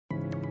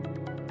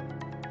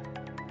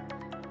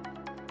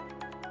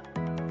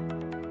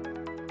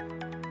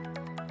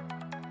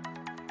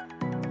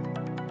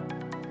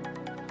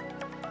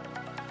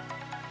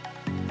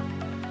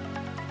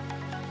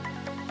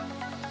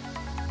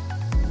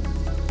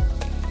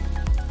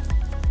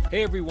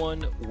Hey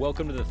everyone,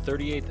 welcome to the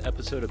 38th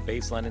episode of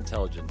Baseline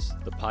Intelligence,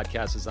 the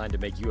podcast designed to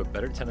make you a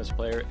better tennis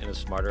player and a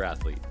smarter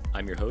athlete.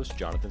 I'm your host,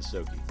 Jonathan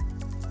Stokey.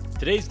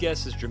 Today's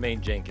guest is Jermaine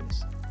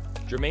Jenkins.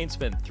 Jermaine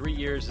spent 3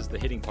 years as the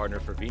hitting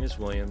partner for Venus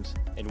Williams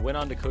and went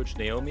on to coach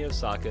Naomi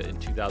Osaka in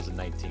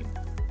 2019.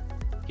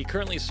 He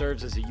currently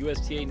serves as a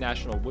USTA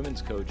National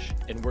Women's Coach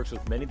and works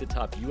with many of the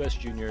top US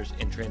juniors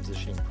and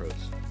transitioning pros.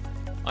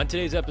 On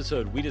today's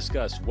episode, we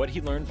discuss what he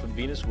learned from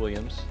Venus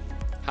Williams,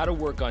 how to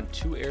work on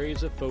 2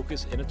 areas of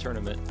focus in a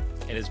tournament,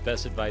 and his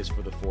best advice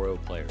for the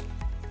 4-0 player.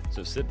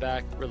 So sit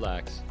back,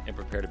 relax, and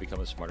prepare to become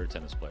a smarter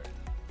tennis player.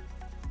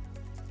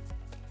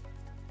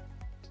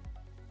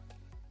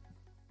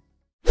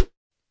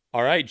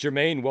 All right,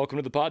 Jermaine, welcome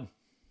to the pod.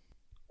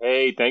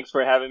 Hey, thanks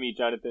for having me,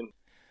 Jonathan.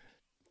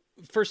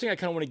 First thing I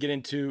kind of want to get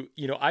into,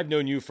 I've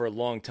known you for a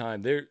long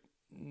time.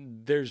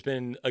 There's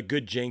been a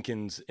good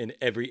Jenkins in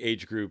every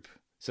age group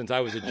since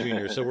I was a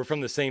junior. So we're from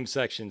the same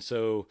section.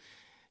 So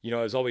it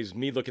was always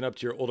me looking up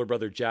to your older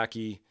brother,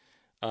 Jackie.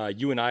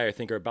 You and I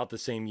think, are about the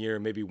same year,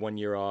 maybe 1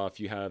 year off.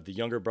 You have the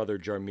younger brother,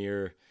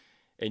 Jarmir.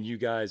 And you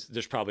guys,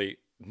 there's probably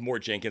more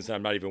Jenkins that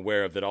I'm not even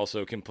aware of that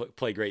also can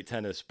play great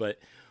tennis. But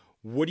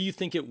what do you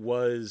think it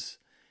was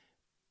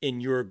in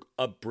your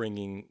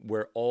upbringing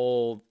where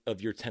all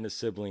of your tennis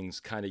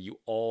siblings you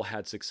all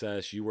had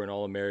success? You were an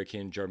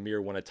All-American.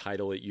 Jarmir won a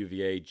title at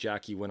UVA.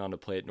 Jackie went on to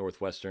play at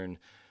Northwestern.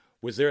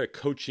 Was there a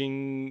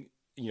coaching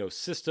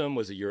system?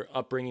 Was it your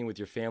upbringing with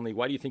your family?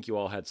 Why do you think you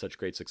all had such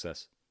great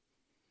success?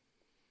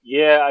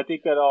 Yeah, I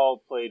think that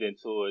all played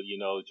into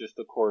it, just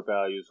the core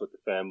values with the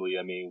family.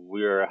 I mean,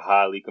 we're a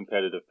highly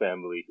competitive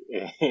family.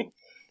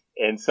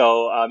 And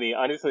so,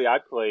 honestly, I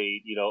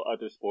played,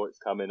 other sports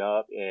coming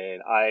up,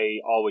 and I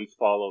always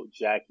followed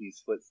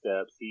Jackie's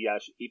footsteps.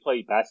 He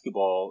played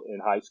basketball in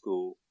high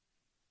school,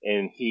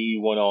 and he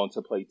went on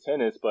to play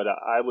tennis, but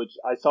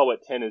I saw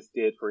what tennis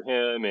did for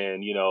him,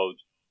 and,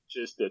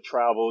 just the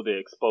travel, the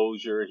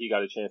exposure. He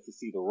got a chance to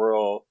see the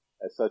world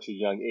at such a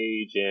young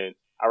age. And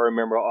I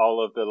remember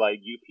all of the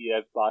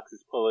UPF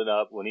boxes pulling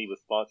up when he was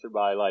sponsored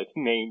by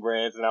name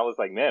brands. And I was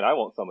like, man, I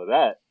want some of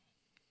that.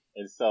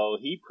 And so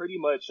he pretty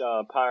much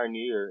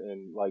pioneered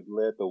and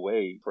led the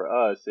way for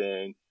us.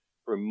 And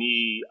for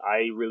me,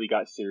 I really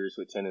got serious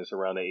with tennis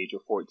around the age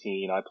of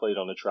 14. I played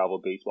on a travel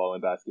baseball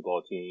and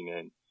basketball team.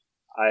 And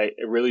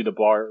the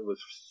bar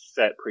was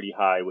set pretty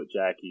high with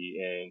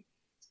Jackie.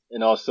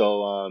 And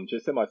also,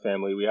 just in my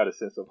family, we had a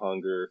sense of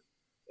hunger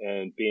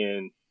and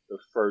being the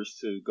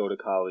first to go to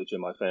college in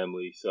my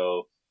family.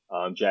 So,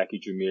 Jackie,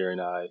 Jarmir, and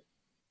I.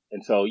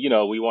 And so,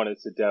 we wanted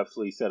to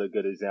definitely set a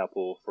good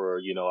example for,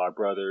 our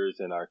brothers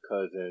and our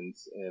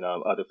cousins and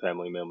other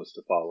family members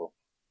to follow.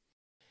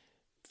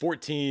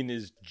 14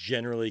 is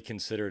generally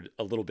considered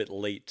a little bit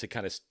late to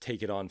kind of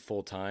take it on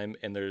full time.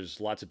 And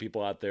there's lots of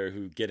people out there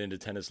who get into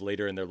tennis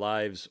later in their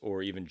lives,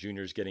 or even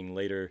juniors getting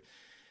later.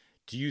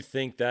 Do you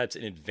think that's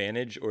an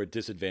advantage or a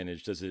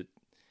disadvantage?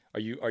 Are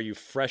you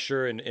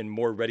fresher and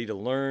more ready to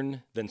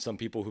learn than some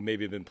people who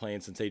maybe have been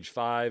playing since age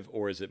 5,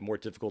 or is it more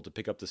difficult to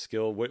pick up the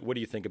skill? What do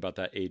you think about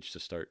that age to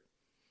start?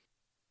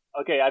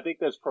 Okay, I think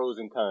there's pros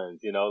and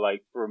cons.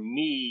 For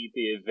me,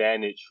 the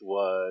advantage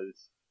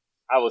was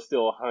I was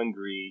still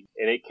hungry,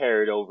 and it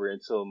carried over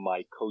into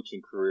my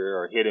coaching career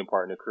or hitting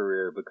partner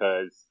career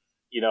because,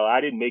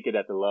 I didn't make it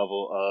at the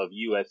level of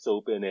US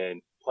Open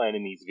and playing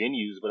in these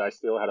venues, but I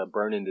still had a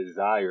burning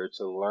desire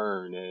to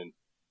learn and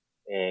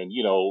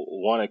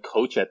want to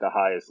coach at the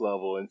highest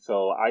level. And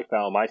so I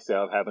found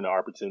myself having the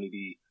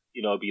opportunity,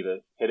 be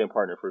the hitting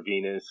partner for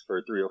Venus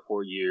for 3 or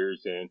 4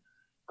 years and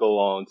go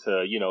on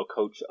to,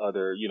 coach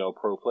other,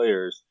 pro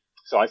players.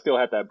 So I still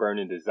had that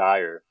burning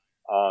desire.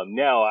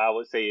 Now I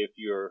would say if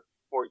you're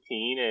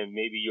 14 and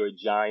maybe you're a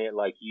giant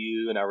like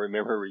you, and I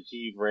remember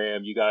Rajiv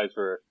Ram, you guys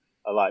were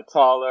a lot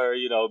taller,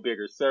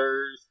 bigger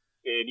serves.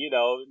 And,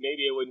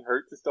 maybe it wouldn't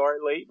hurt to start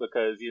late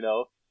because,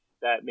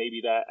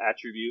 that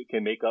attribute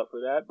can make up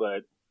for that.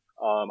 But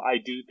I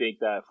do think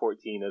that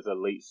 14 is a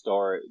late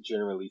start,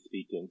 generally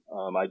speaking.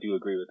 I do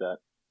agree with that.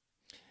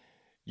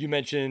 You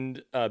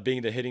mentioned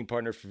being the hitting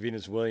partner for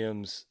Venus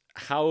Williams.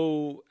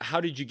 How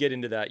did you get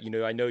into that?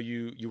 I know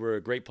you were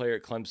a great player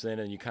at Clemson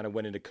and you kind of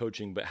went into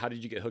coaching, but how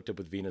did you get hooked up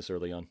with Venus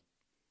early on?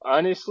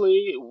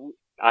 Honestly,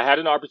 I had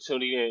an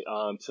opportunity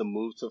to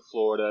move to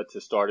Florida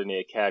to start in the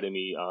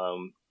academy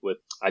with,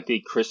 I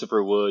think,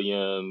 Christopher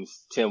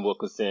Williams, Tim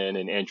Wilkinson,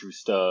 and Andrew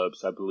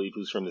Stubbs, I believe,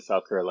 who's from the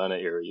South Carolina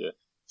area.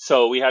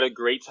 So we had a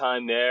great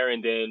time there.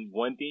 And then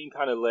one thing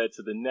kind of led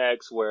to the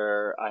next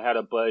where I had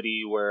a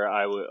buddy where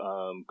I would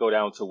go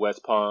down to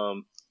West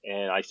Palm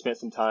and I spent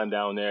some time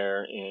down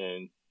there.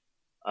 And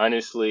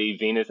honestly,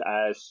 Venus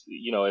asked,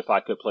 if I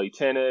could play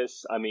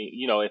tennis.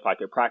 If I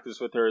could practice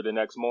with her the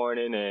next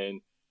morning. And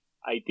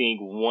I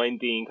think one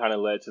thing kind of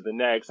led to the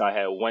next. I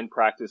had one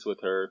practice with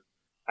her.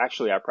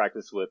 Actually, I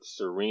practiced with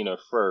Serena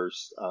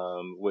first,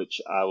 which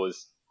I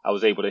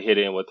was able to hit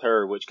in with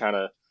her, which kind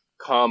of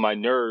calmed my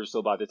nerves.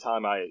 So by the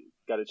time I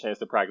got a chance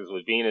to practice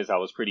with Venus, I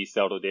was pretty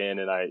settled in,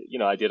 and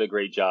I did a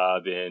great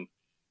job. And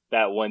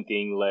that one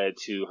thing led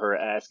to her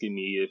asking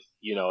me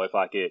if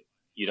I could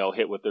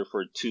hit with her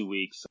for 2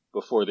 weeks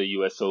before the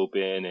U.S.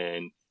 Open.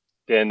 And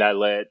then that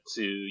led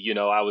to,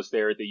 I was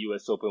there at the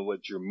U.S. Open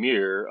with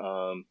Jameer,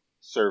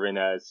 serving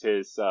as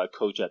his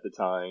coach at the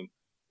time.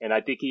 And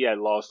I think he had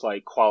lost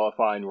like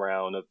qualifying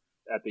round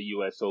at the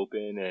U.S.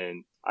 Open.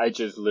 And I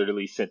just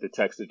literally sent the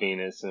text to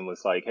Venus and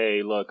was like,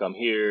 hey, look, I'm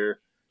here.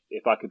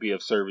 If I could be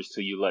of service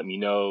to you, let me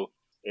know.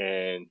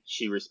 And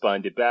she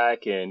responded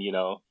back. And,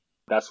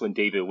 that's when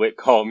David Witt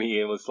called me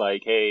and was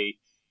like, hey,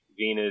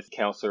 Venus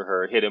counts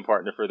her hitting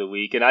partner for the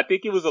week. And I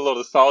think he was a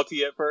little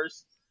salty at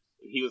first.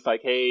 He was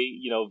like, hey,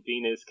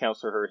 Venus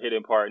counts her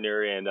hitting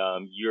partner and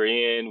you're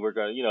in. We're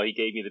going to, he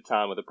gave me the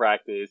time of the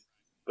practice.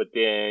 But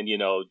then,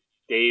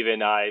 Dave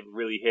and I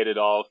really hit it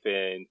off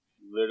and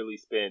literally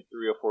spent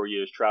 3 or 4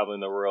 years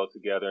traveling the world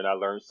together. And I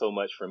learned so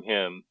much from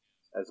him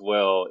as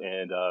well.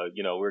 And,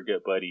 we're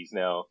good buddies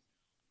now.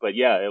 But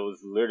yeah, it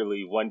was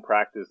literally one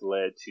practice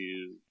led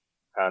to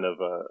kind of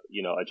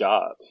a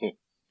job.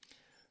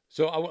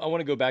 So I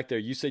want to go back there.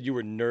 You said you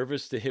were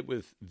nervous to hit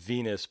with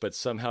Venus, but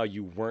somehow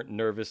you weren't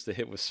nervous to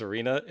hit with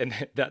Serena.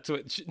 And that's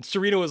what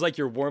Serena was like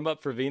your warm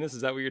up for Venus.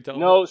 Is that what you're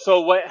telling me? No.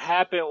 So what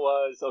happened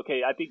was,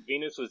 okay, I think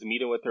Venus was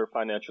meeting with her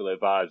financial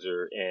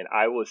advisor and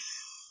I was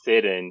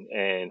sitting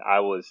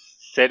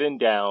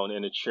down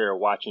in a chair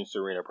watching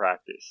Serena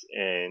practice.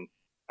 And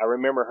I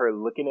remember her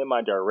looking in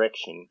my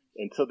direction.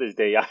 And to this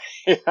day,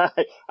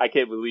 I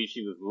can't believe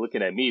she was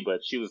looking at me, but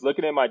she was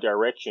looking in my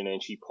direction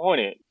and she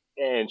pointed.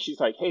 And she's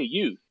like, hey,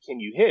 can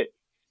you hit?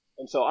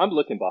 And so I'm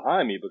looking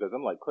behind me because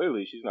I'm like,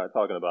 clearly she's not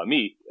talking about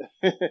me.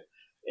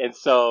 And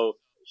so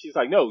she's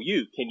like, no,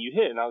 can you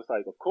hit? And I was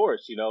like, of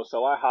course,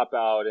 So I hop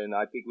out and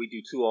I think we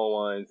do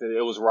 2-on-1s. And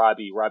it was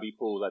Robbie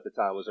Poole at the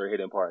time was her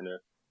hitting partner.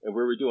 And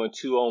we were doing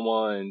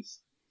 2-on-1s.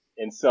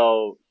 And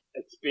so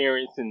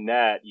experiencing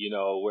that,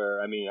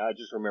 where, I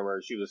just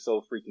remember she was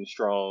so freaking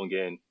strong.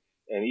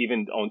 And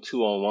even on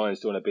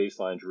 2-on-1s doing a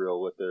baseline drill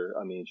with her,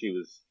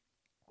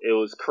 it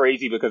was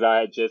crazy because I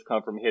had just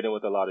come from hitting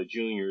with a lot of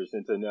juniors.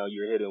 And so now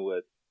you're hitting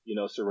with,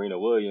 Serena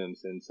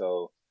Williams. And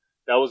so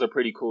that was a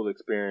pretty cool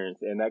experience.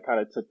 And that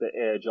kind of took the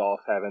edge off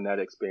having that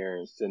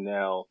experience. And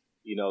now,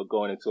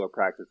 going into a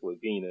practice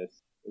with Venus.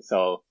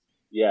 So,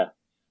 yeah.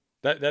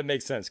 That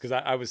makes sense because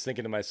I was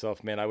thinking to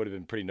myself, man, I would have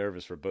been pretty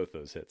nervous for both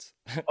those hits.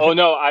 Oh,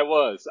 no, I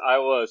was.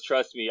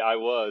 Trust me, I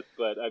was.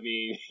 But,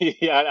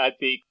 yeah, I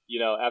think,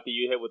 after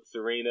you hit with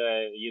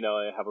Serena,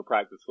 and have a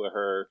practice with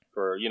her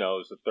for, it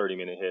was a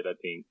 30-minute hit,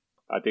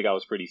 I think I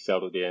was pretty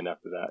settled in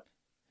after that.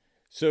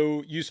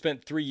 So you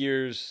spent 3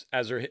 years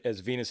as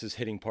Venus's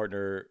hitting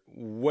partner.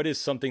 What is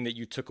something that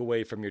you took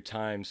away from your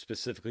time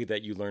specifically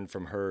that you learned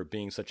from her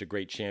being such a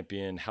great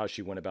champion, how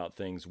she went about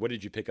things? What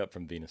did you pick up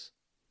from Venus?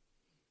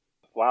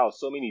 Wow,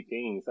 so many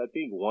things. I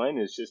think one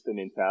is just the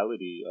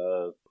mentality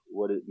of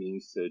what it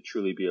means to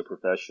truly be a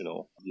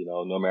professional,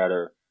 no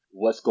matter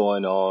what's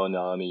going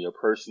on in your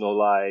personal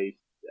life.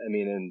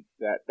 And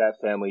that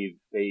family,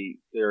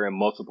 they're in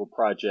multiple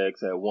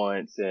projects at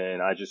once.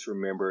 And I just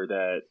remember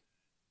that,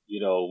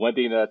 one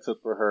thing that I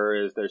took for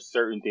her is there's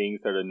certain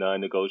things that are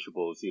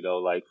non-negotiables,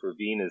 like for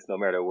Venus, no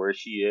matter where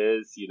she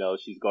is,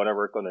 she's going to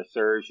work on her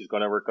serve. She's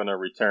going to work on her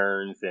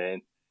returns.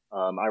 And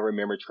I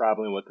remember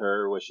traveling with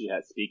her where she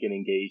had speaking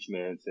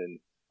engagements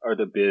or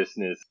the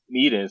business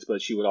meetings,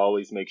 but she would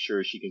always make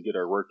sure she can get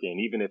her work in,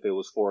 even if it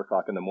was 4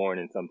 o'clock in the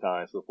morning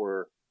sometimes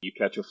before you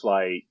catch a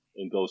flight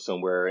and go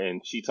somewhere.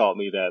 And she taught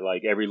me that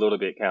like every little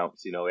bit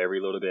counts,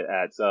 every little bit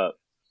adds up.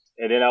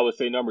 And then I would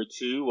say number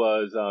 2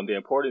 was the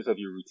importance of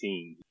your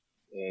routine.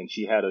 And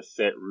she had a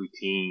set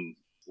routine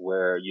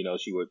where,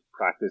 she would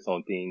practice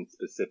on things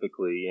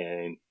specifically.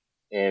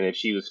 And if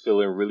she was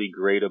feeling really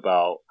great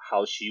about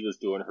how she was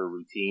doing her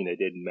routine,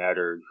 it didn't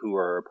matter who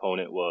her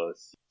opponent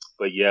was.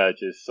 But yeah,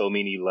 just so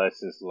many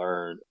lessons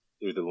learned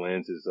through the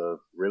lenses of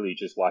really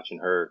just watching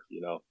her,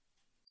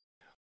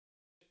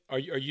 Are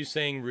you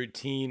saying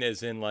routine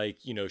as in like,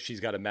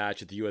 she's got a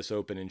match at the U.S.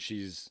 Open and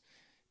she's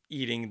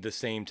eating the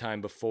same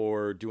time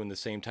before, doing the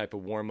same type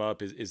of warm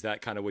up? Is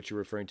that kind of what you're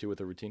referring to with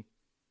a routine?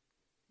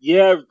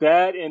 Yeah,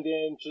 that, and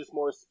then just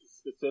more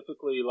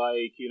specifically,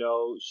 like,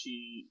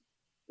 she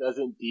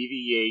doesn't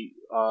deviate.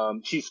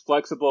 She's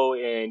flexible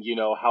in,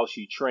 how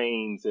she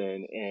trains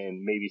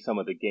and maybe some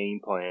of the game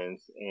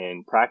plans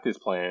and practice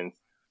plans.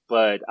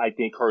 But I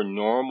think her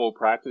normal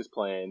practice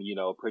plan,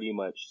 pretty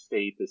much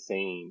stayed the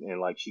same. And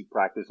like she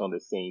practiced on the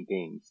same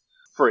things.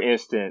 For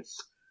instance,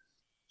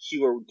 she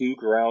would do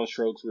ground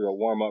strokes. We would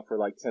warm up for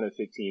like 10 or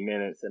 15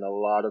 minutes. And a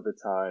lot of the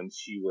times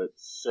she would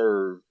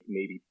serve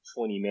maybe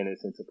 20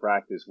 minutes into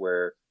practice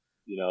where,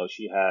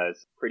 she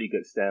has pretty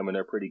good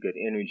stamina, pretty good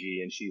energy.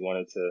 And she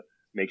wanted to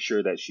make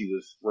sure that she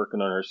was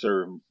working on her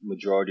serve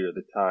majority of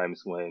the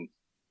times when,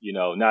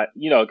 not,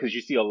 because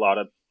you see a lot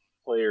of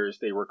players,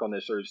 they work on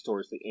their serves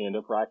towards the end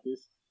of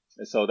practice.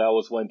 And so that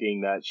was one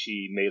thing that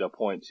she made a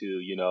point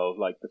to,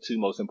 like the 2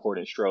 most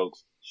important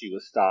strokes, she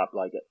would stop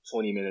like at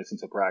 20 minutes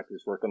into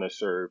practice, work on her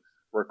serve,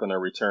 work on her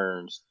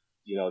returns.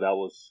 That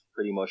was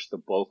pretty much the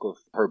bulk of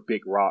her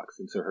big rocks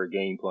into her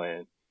game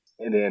plan.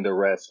 And then the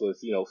rest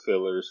was,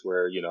 fillers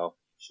where,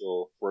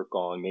 she'll work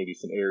on maybe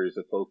some areas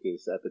of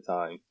focus at the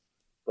time.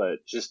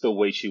 But just the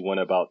way she went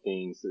about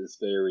things is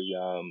very,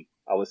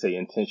 I would say,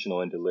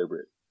 intentional and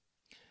deliberate.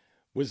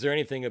 Was there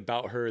anything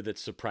about her that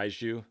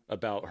surprised you,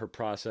 about her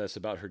process,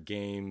 about her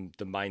game,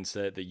 the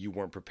mindset that you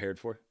weren't prepared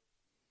for?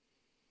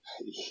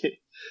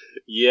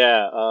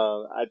 Yeah,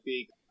 I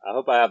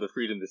hope I have the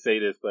freedom to say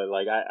this, but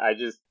like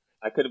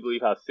I couldn't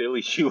believe how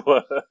silly she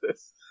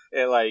was,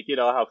 and like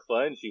how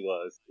fun she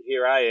was.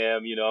 Here I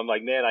am, I'm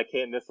like, man, I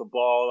can't miss a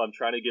ball. I'm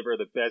trying to give her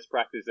the best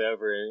practice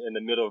ever. And in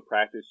the middle of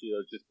practice,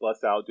 just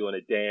bust out doing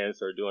a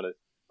dance or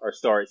or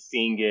start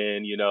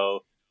singing,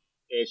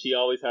 And she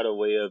always had a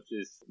way of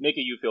just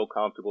making you feel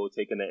comfortable,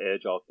 taking the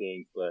edge off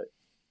things, but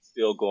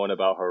still going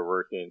about her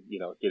work and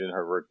getting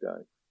her work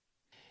done.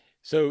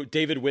 So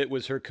David Witt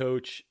was her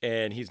coach,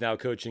 and he's now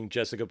coaching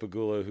Jessica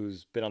Pagula,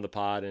 who's been on the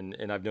pod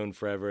and I've known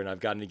forever, and I've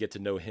gotten to get to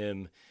know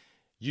him.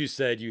 You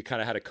said you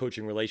kind of had a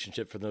coaching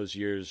relationship for those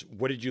years.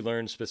 What did you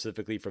learn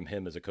specifically from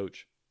him as a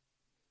coach?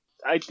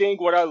 I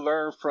think what I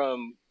learned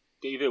from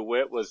David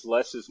Witt was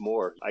less is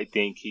more. I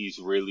think he's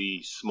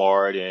really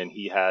smart and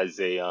he has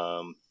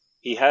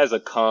a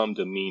calm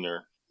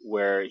demeanor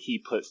where he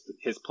puts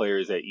his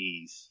players at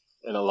ease.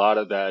 And a lot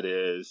of that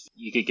is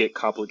you could get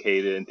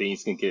complicated and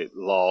things can get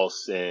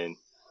lost. And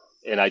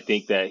I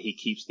think that he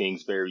keeps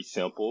things very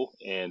simple.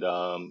 And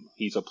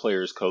he's a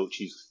player's coach.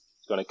 He's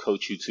going to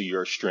coach you to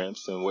your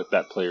strengths and what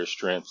that player's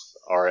strengths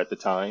are at the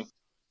time.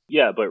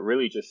 Yeah, but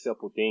really just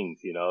simple things,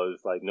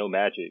 it's like no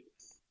magic.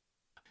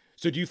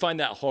 So do you find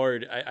that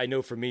hard? I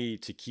know for me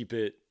to keep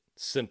it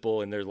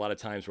simple, and there's a lot of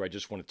times where I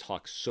just want to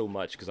talk so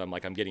much because I'm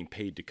like, I'm getting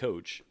paid to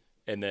coach.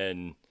 And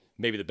then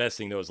maybe the best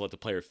thing though is let the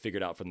player figure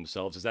it out for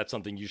themselves. Is that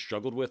something you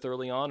struggled with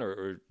early on,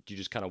 or do you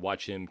just kind of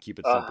watch him keep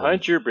it simple?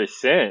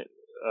 100%.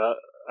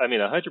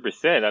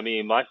 100%. I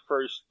mean, my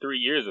first 3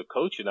 years of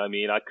coaching,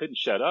 I couldn't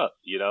shut up.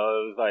 It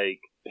was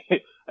like,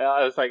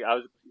 I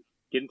was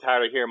getting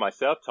tired of hearing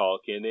myself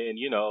talk. And then,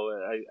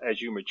 as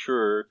you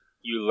mature,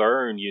 you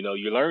learn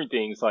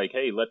things like,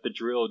 hey, let the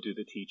drill do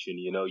the teaching.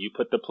 You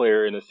put the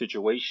player in a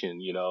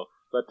situation,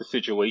 let the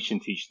situation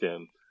teach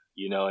them,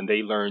 and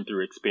they learn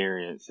through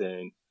experience.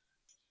 And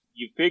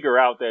you figure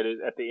out that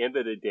at the end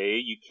of the day,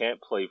 you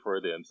can't play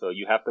for them. So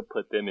you have to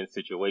put them in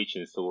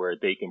situations to where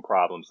they can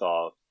problem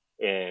solve.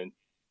 And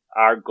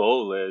our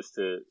goal is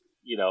to,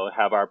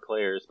 have our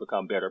players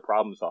become better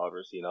problem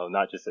solvers,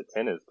 not just at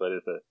tennis, but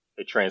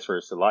it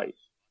transfers to life.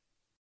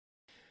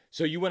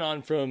 So you went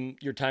on from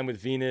your time with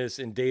Venus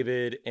and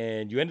David,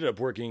 and you ended up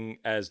working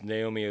as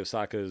Naomi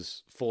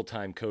Osaka's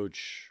full-time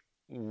coach.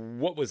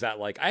 What was that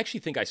like? I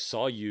actually think I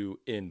saw you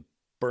in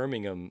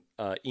Birmingham,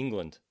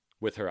 England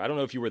with her. I don't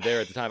know if you were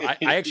there at the time. I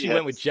actually Yes.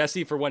 went with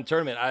Jesse for one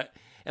tournament.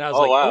 And I was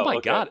Oh, like, wow. oh my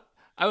Okay. God.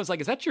 I was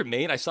like, is that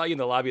Jermaine? I saw you in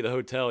the lobby of the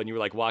hotel and you were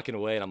like walking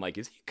away. And I'm like,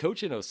 is he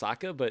coaching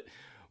Osaka? But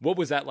what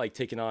was that like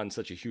taking on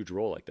such a huge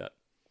role like that?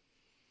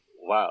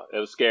 Wow. It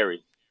was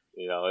scary.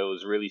 It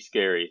was really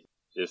scary,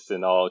 just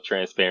in all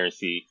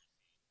transparency.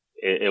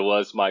 It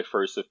was my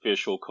first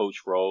official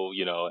coach role,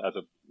 as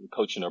a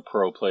coaching a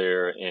pro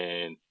player.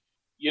 And,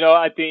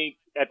 I think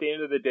at the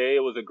end of the day,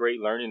 it was a great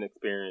learning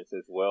experience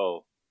as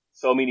well.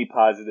 So many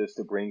positives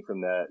to bring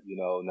from that.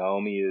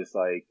 Naomi is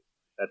like,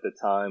 at the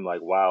time,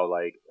 like, wow,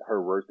 like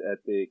her work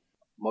ethic,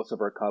 most of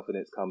her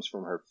confidence comes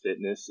from her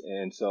fitness.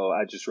 And so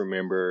I just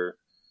remember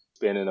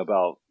spending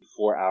about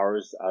 4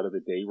 hours out of the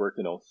day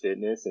working on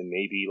fitness and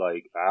maybe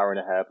like an hour and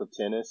a half of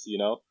tennis.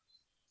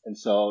 And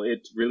so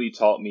it really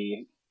taught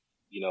me,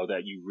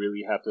 that you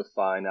really have to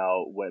find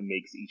out what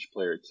makes each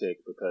player tick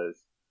because,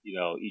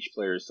 each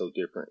player is so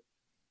different.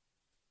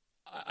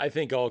 I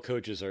think all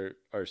coaches are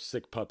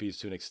sick puppies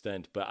to an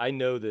extent, but I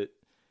know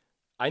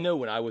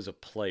when I was a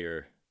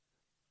player,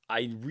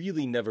 I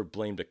really never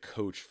blamed a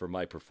coach for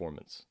my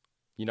performance.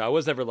 I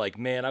was never like,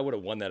 man, I would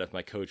have won that if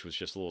my coach was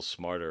just a little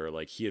smarter, or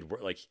like he had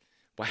like,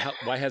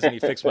 why hasn't he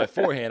fixed my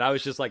forehand? I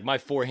was just like, my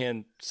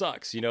forehand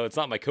sucks. It's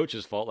not my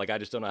coach's fault. Like I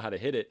just don't know how to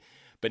hit it.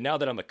 But now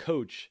that I'm a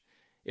coach,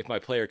 if my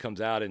player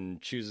comes out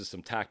and chooses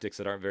some tactics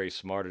that aren't very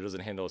smart or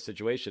doesn't handle a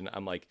situation,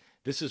 I'm like,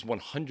 this is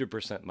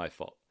 100% my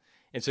fault.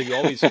 And so you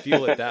always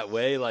feel it that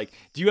way. Like,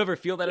 do you ever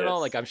feel that at all?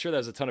 Like, Yes. I'm sure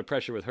there's a ton of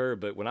pressure with her,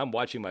 but when I'm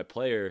watching my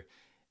player,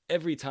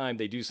 every time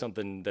they do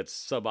something that's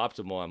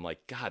suboptimal, I'm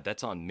like, God,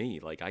 that's on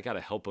me. Like, I got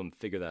to help them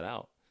figure that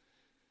out.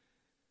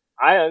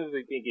 I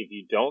honestly think if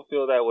you don't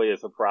feel that way,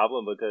 it's a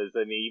problem because,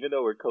 even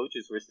though we're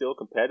coaches, we're still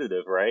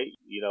competitive, right?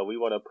 We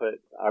want to put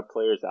our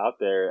players out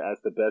there as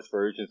the best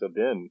versions of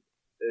them.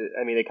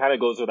 It kind of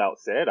goes without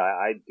said.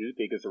 I do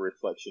think it's a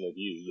reflection of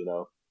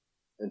you.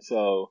 And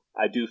so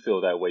I do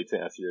feel that way to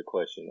answer your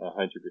question.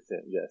 100%.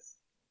 Yes.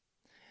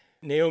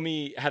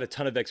 Naomi had a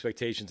ton of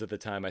expectations at the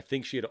time. I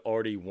think she had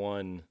already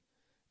won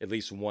at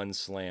least one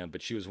slam,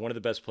 but she was one of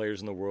the best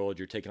players in the world.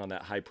 You're taking on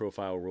that high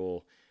profile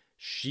role.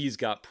 She's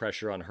got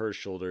pressure on her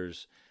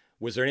shoulders.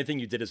 Was there anything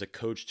you did as a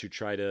coach to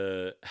try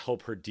to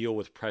help her deal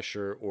with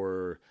pressure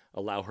or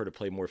allow her to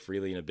play more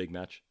freely in a big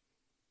match?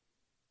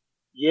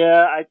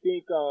 Yeah, I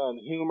think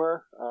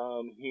humor,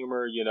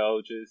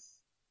 just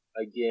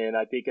again,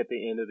 I think at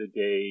the end of the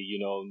day,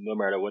 no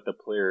matter what the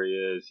player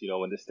is,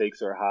 when the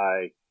stakes are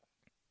high,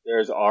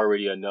 there's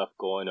already enough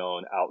going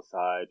on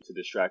outside to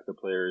distract the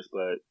players,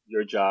 but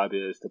your job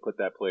is to put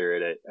that player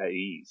at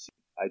ease.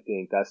 I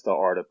think that's the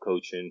art of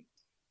coaching.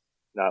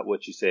 Not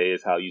what you say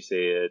is how you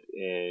say it,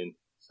 and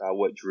it's not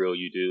what drill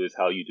you do is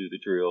how you do the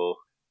drill,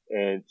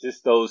 and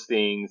just those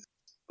things.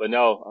 But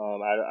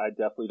no, I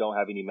definitely don't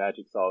have any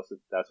magic sauce if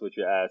that's what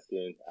you're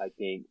asking. I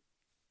think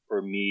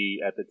for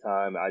me at the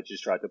time, I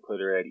just tried to put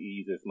her at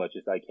ease as much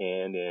as I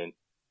can and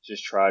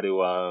just try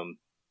to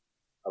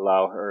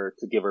allow her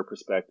to give her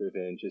perspective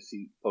and just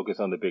focus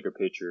on the bigger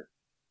picture.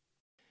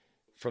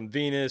 From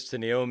Venus to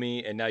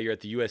Naomi, and now you're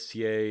at the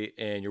USTA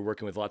and you're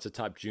working with lots of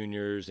top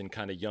juniors and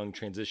kind of young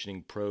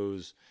transitioning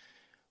pros.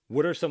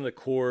 What are some of the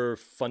core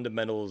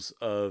fundamentals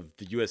of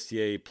the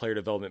USTA player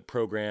development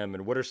program,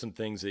 and what are some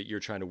things that you're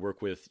trying to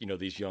work with,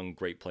 these young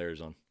great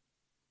players on?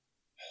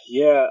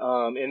 Yeah,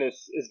 and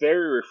it's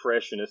very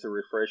refreshing. It's a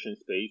refreshing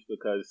space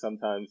because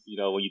sometimes,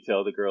 when you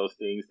tell the girls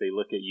things, they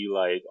look at you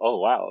like, "Oh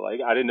wow,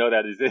 like I didn't know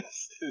that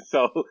exists."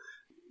 So,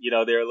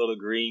 they're a little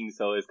green,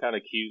 so it's kind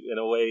of cute in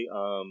a way.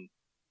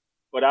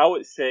 But I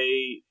would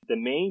say the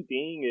main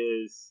thing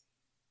is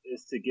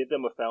to give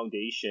them a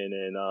foundation,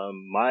 and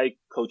my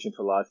coaching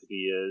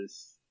philosophy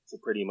is to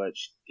pretty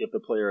much give the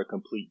player a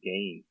complete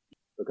game.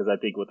 Because I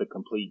think with a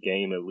complete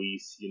game, at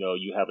least,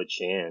 you have a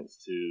chance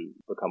to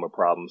become a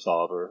problem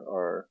solver,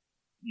 or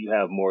you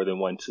have more than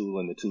one tool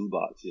in the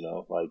toolbox,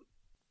 like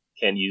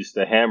can't use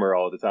the hammer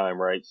all the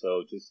time, right?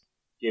 So just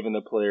giving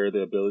the player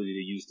the ability to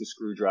use the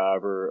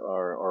screwdriver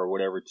or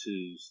whatever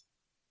tools,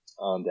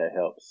 that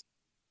helps.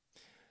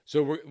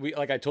 So we,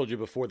 like I told you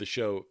before the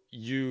show,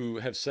 you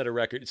have set a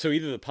record. So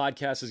either the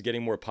podcast is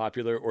getting more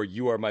popular or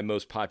you are my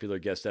most popular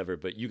guest ever,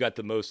 but you got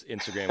the most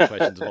Instagram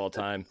questions of all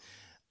time.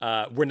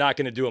 We're not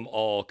going to do them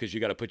all because you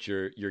got to put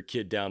your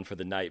kid down for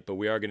the night, but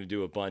we are going to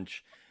do a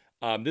bunch.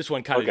 This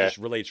one kind of just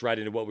relates right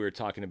into what we were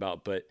talking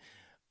about, but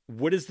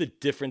what is the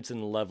difference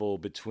in level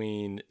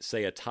between,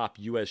 say, a top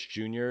US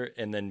junior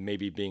and then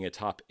maybe being a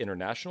top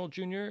international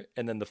junior?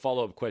 And then the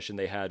follow-up question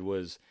they had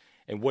was,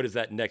 and what is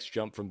that next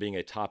jump from being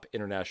a top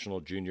international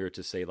junior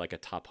to, say, like a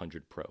top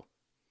 100 pro?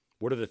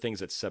 What are the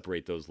things that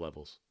separate those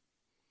levels?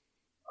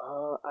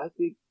 I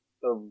think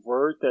the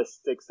word that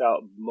sticks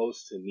out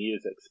most to me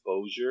is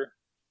exposure.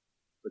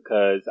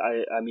 Because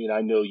I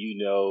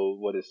know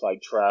what it's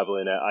like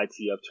traveling at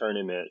ITF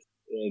tournaments,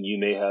 and you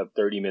may have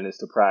 30 minutes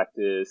to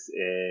practice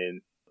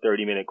and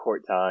 30-minute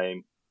court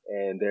time,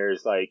 and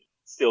there's like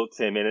still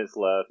 10 minutes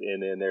left,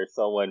 and then there's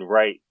someone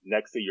right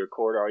next to your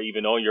court or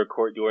even on your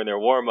court during their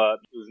warm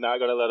up who's not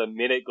going to let a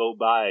minute go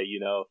by,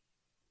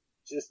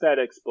 Just that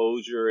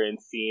exposure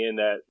and seeing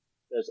that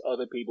there's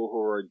other people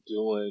who are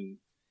doing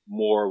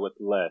more with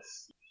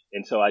less.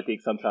 And so I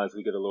think sometimes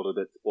we get a little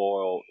bit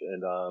spoiled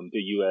in the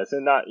U.S.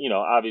 and not,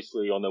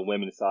 obviously on the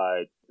women's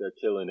side, they're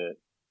killing it.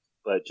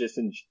 But just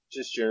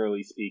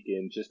generally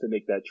speaking, just to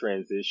make that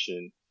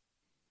transition,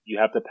 you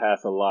have to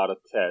pass a lot of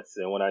tests.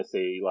 And when I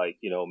say like,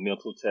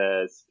 mental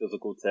tests,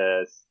 physical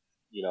tests,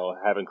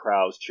 having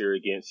crowds cheer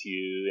against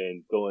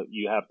you and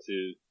you have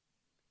to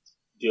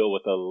deal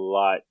with a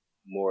lot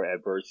more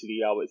adversity,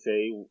 I would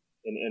say,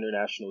 in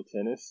international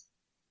tennis.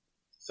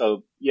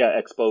 So yeah,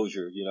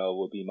 exposure,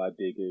 would be my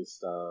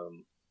biggest.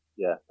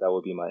 That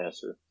would be my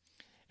answer.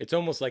 It's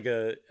almost like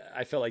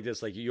I felt like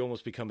this, like you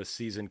almost become a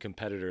seasoned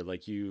competitor.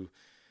 Like you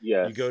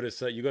go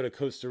to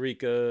Costa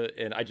Rica,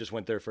 and I just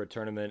went there for a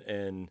tournament,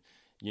 and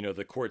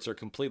the courts are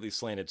completely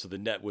slanted, so the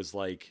net was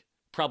like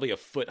probably a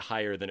foot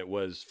higher than it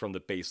was from the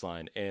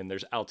baseline, and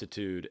there's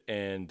altitude,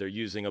 and they're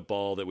using a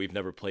ball that we've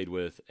never played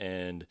with,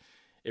 and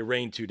it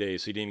rained 2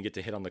 days, so you didn't even get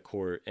to hit on the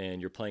court,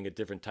 and you're playing a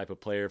different type of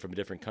player from a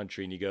different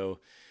country, and you go,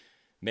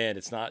 man,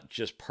 it's not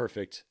just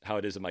perfect how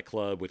it is at my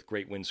club with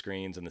great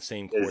windscreens and the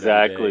same court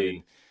exactly. every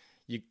day.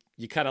 And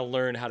you kind of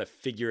learn how to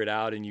figure it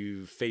out, and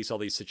you face all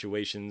these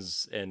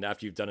situations. And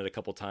after you've done it a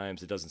couple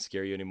times, it doesn't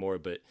scare you anymore.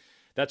 But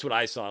that's what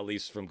I saw, at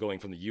least from going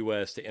from the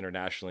U.S. to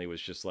internationally,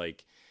 was just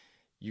like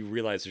you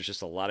realize there's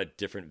just a lot of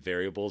different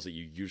variables that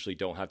you usually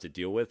don't have to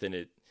deal with, and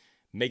it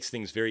makes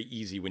things very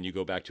easy when you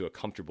go back to a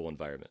comfortable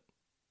environment.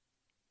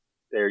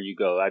 There you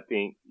go. I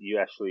think you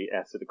actually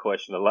answered the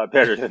question a lot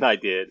better than I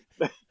did.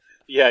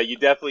 Yeah, you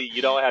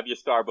don't have your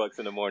Starbucks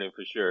in the morning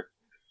for sure.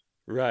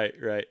 Right.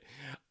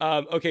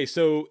 Okay,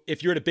 so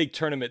if you're at a big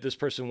tournament, this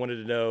person wanted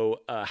to know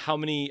how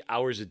many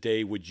hours a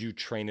day would you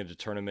train at a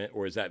tournament,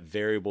 or is that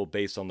variable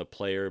based on the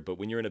player? But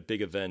when you're in a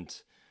big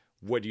event,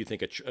 what do you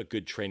think a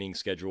good training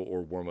schedule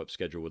or warm-up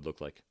schedule would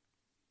look like?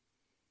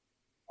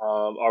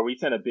 Are we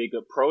saying a big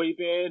pro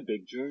event,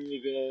 big junior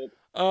event?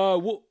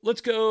 Well,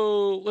 let's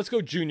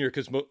go junior,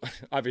 because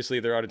obviously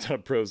there aren't a ton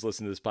of pros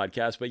listening to this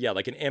podcast. But yeah,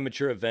 like an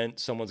amateur event,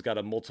 someone's got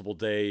a multiple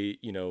day,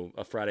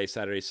 a Friday,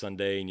 Saturday,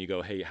 Sunday, and you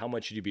go, hey, how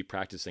much should you be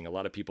practicing? A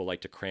lot of people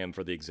like to cram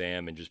for the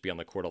exam and just be on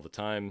the court all the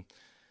time.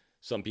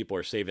 Some people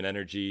are saving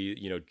energy.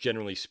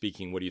 Generally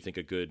speaking, what do you think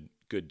a good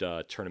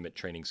tournament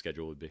training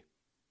schedule would be?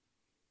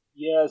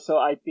 Yeah, so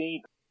I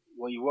think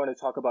when you want to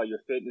talk about your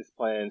fitness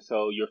plan,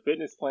 so your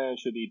fitness plan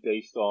should be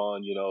based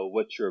on,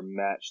 what your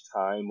match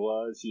time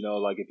was.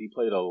 Like if you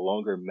played a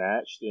longer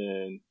match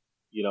than,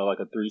 like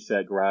a 3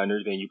 set grinder,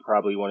 then you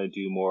probably want to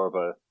do more of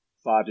a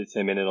 5 to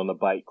 10 minute on the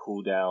bike,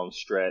 cool down,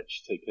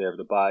 stretch, take care of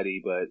the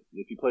body. But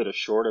if you played a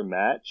shorter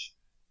match,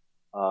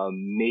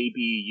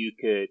 maybe you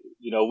could,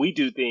 we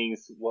do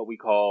things, what we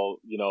call,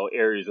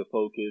 areas of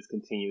focus,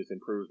 continuous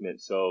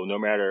improvement. So no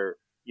matter,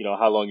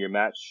 how long your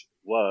match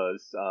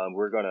was,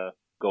 we're going to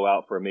go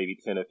out for maybe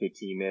 10 or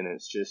 15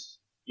 minutes. Just,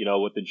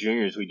 with the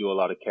juniors, we do a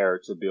lot of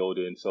character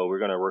building. So we're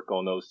going to work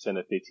on those 10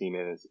 to 15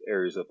 minutes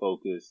areas of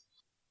focus.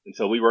 And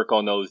so we work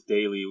on those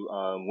daily,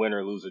 win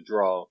or lose or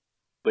draw.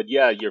 But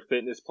yeah, your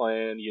fitness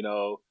plan,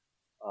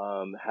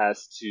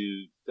 has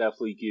to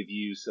definitely give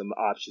you some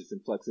options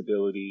and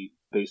flexibility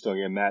based on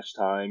your match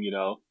time.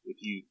 If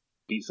you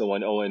beat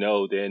someone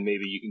 0-0, then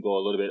maybe you can go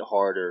a little bit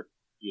harder,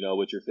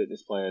 with your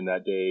fitness plan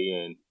that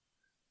day,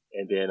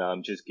 and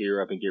then just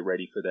gear up and get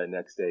ready for that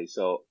next day.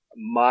 So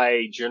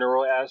my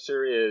general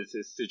answer is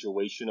it's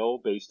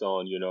situational based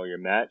on, your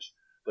match.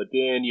 But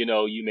then,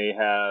 you may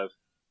have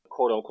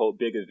quote unquote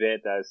big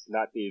event that's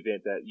not the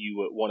event that you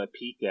would want to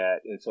peak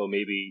at. And so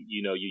maybe,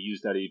 you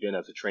use that event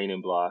as a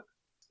training block,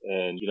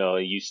 and,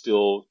 you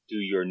still do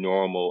your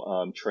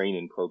normal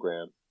training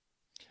program.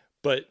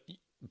 But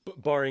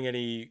barring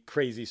any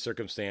crazy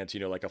circumstance,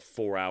 like a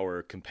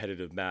 4-hour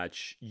competitive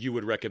match, you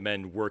would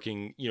recommend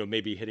working,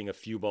 maybe hitting a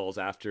few balls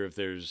after if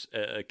there's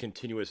a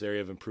continuous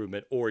area of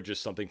improvement, or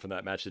just something from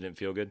that match that didn't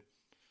feel good?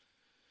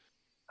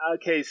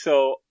 Okay,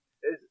 so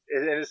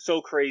it's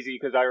so crazy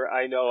because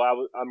I know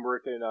I'm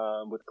working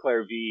with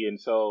Claire V, and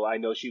so I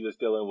know she was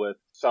dealing with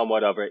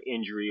somewhat of an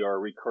injury or a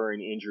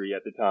recurring injury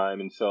at the time,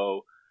 and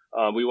so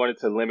we wanted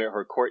to limit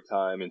her court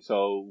time, and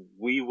so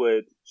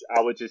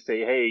I would just say,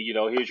 hey,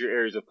 here's your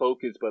areas of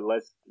focus, but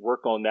let's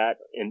work on that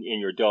in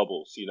your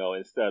doubles,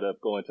 instead of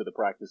going to the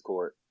practice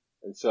court.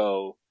 And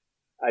so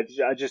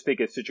I just think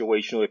it's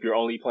situational. If you're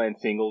only playing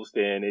singles,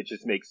 then it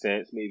just makes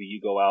sense. Maybe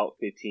you go out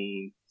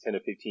 10 to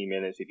 15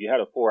 minutes. If you had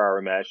a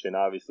 4-hour match, then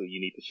obviously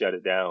you need to shut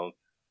it down.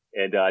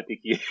 And I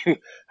think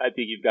I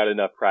think you've got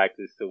enough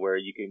practice to where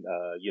you can,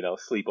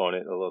 sleep on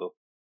it a little.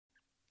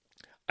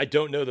 I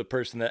don't know the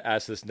person that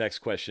asked this next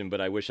question,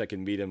 but I wish I could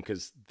meet him,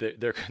 because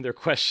their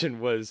question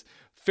was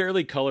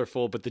fairly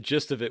colorful, but the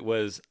gist of it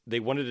was they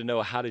wanted to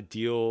know how to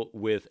deal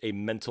with a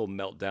mental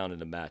meltdown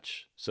in a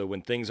match. So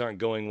when things aren't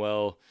going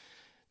well,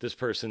 this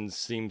person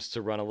seems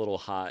to run a little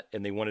hot,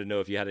 and they wanted to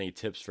know if you had any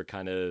tips for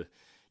kind of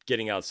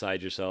getting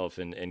outside yourself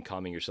and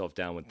calming yourself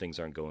down when things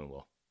aren't going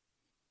well.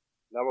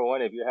 Number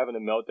one, if you're having a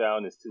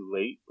meltdown, it's too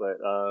late.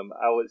 But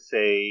I would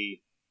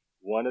say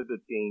one of the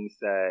things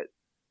that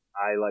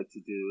I like to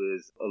do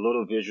is a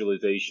little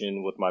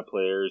visualization with my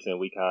players, and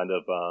we kind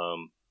of,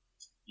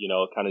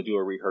 do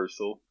a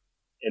rehearsal.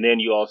 And then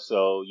you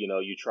also,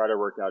 you try to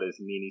work out as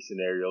many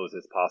scenarios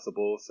as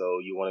possible. So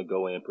you want to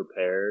go in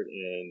prepared,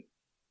 and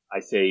I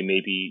say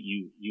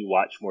maybe you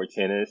watch more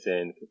tennis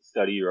and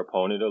study your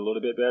opponent a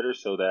little bit better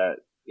so that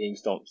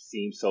things don't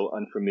seem so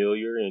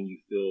unfamiliar and you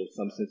feel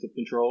some sense of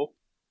control.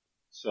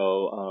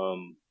 So,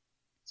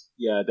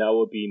 yeah, that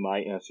would be my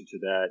answer to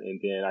that. And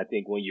then I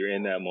think when you're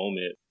in that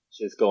moment,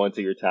 just go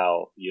into your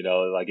towel.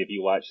 Like if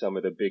you watch some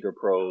of the bigger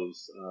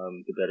pros,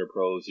 the better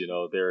pros,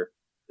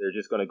 they're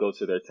just going to go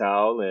to their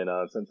towel, and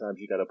sometimes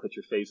you got to put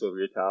your face over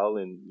your towel,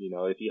 and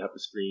if you have to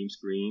scream,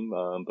 scream.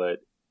 But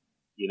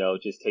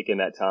just taking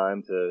that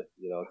time to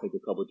take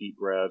a couple deep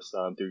breaths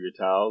through your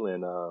towel,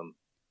 and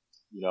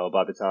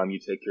by the time you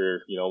take your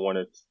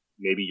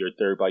maybe your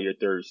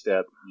third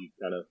step, you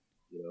kind of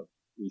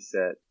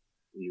reset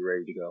and you're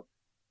ready to go.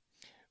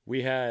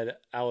 We had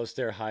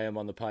Alistair Hyam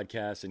on the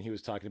podcast, and he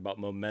was talking about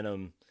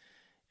momentum,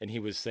 and he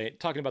was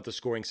talking about the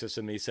scoring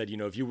system. And he said,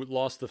 if you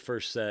lost the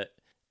first set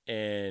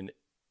and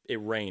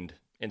it rained,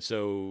 and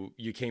so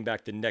you came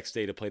back the next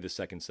day to play the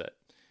second set,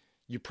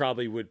 you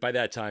probably would, by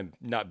that time,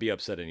 not be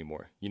upset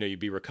anymore. You'd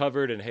be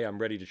recovered and, hey, I'm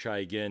ready to try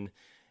again.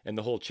 And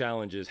the whole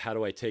challenge is, how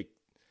do I take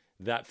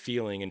that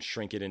feeling and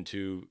shrink it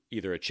into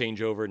either a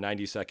changeover,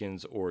 90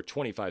 seconds, or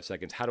 25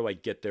 seconds? How do I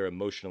get there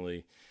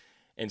emotionally?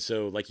 And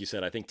so, like you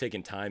said, I think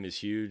taking time is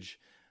huge.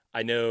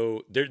 I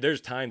know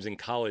there's times in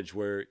college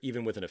where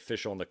even with an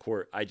official on the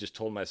court, I just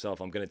told myself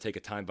I'm going to take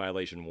a time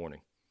violation warning.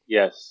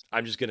 Yes.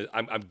 I'm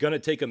going to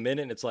take a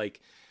minute, and it's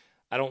like,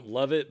 I don't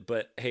love it,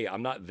 but hey,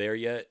 I'm not there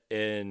yet,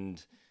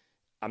 and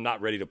I'm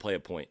not ready to play a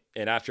point.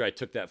 And after I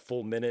took that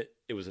full minute,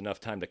 it was enough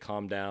time to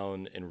calm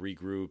down and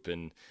regroup.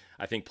 And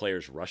I think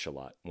players rush a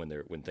lot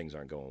when things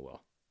aren't going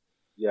well.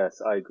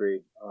 Yes, I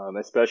agree.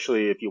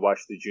 Especially if you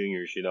watch the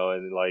juniors, and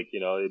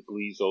it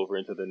bleeds over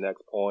into the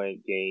next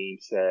point, game,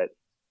 set.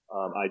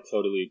 I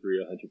totally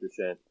agree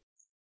 100%.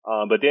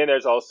 But then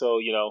there's also,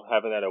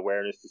 having that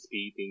awareness to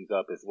speed things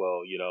up as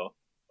well,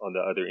 on the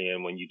other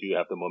end when you do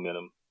have the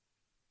momentum.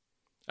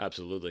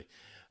 Absolutely.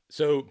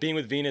 So being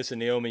with Venus and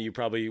Naomi, you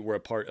probably were a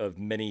part of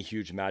many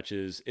huge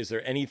matches. Is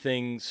there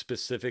anything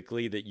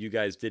specifically that you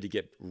guys did to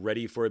get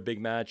ready for a big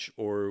match,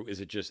 or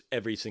is it just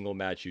every single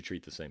match you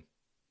treat the same?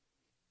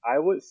 I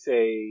would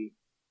say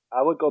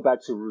I would go back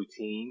to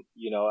routine.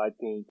 I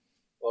think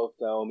both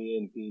Naomi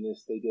and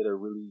Venus, they did a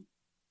really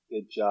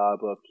good job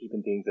of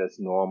keeping things as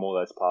normal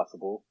as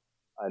possible.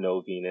 I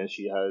know Venus,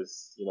 she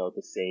has,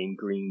 the same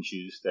green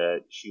juice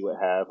that she would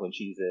have when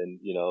she's in,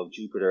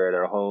 Jupiter at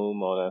her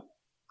home on a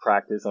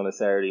practice on a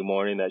Saturday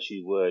morning that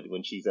she would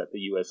when she's at the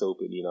US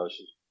Open,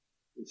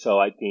 so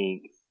I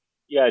think,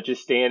 yeah,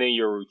 just staying in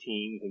your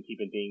routines and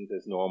keeping things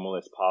as normal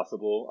as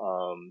possible,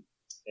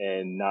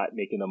 and not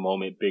making a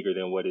moment bigger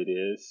than what it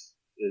is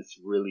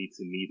really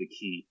to me the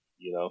key.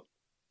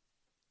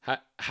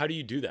 How do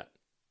you do that?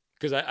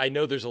 Because I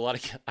know there's a lot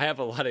of I have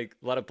a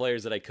lot of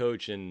players that I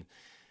coach, and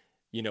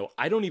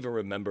I don't even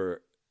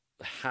remember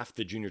half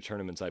the junior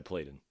tournaments I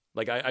played in.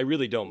 Like I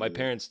really don't. My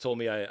parents told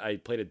me I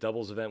played a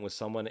doubles event with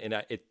someone, and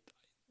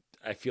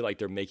I feel like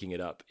they're making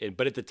it up.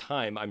 But at the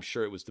time, I'm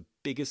sure it was the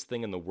biggest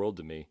thing in the world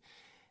to me.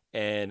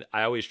 And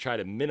I always try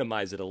to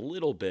minimize it a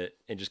little bit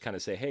and just kind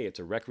of say, hey, it's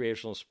a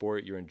recreational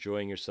sport. You're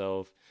enjoying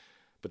yourself.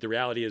 But the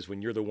reality is,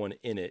 when you're the one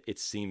in it, it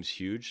seems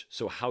huge.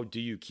 So how do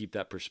you keep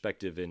that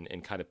perspective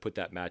and kind of put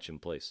that match in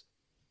place?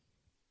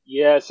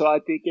 Yeah, so I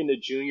think in the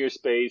junior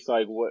space,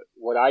 like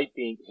what I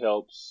think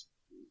helps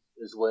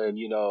is when,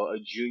 a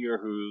junior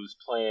who's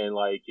playing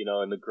like,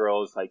 in the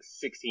girls like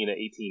 16 to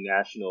 18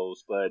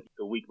 nationals, but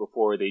the week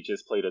before they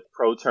just played a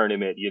pro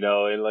tournament,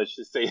 and let's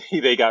just say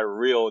they got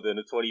reeled in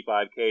a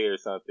 25K or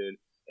something.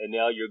 And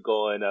now you're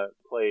going to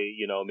play,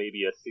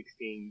 maybe a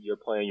 16, you're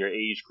playing your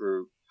age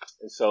group.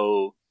 And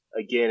so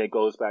again, it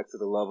goes back to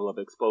the level of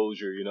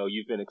exposure.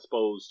 You've been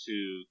exposed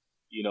to,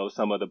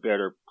 some of the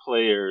better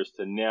players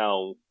to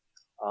now,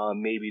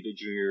 maybe the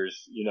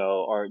juniors,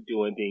 aren't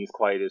doing things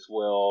quite as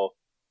well.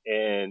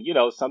 And,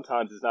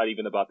 sometimes it's not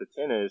even about the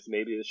tennis.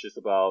 Maybe it's just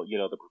about,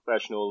 the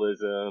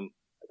professionalism.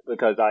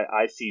 Because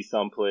I see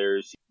some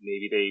players,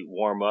 maybe they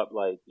warm up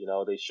like,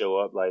 they show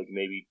up like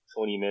maybe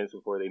 20 minutes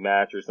before they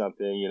match or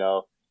something.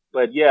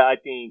 But yeah, I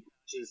think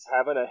just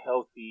having a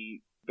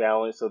healthy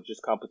balance of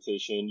just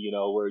competition,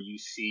 where you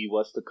see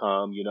what's to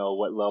come,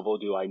 what level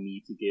do I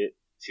need to get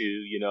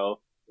to,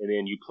 and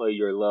then you play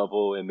your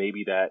level and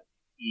maybe that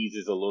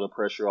eases a little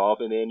pressure off.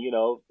 And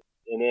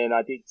then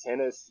I think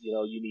tennis,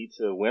 you need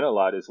to win a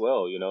lot as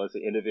well. It's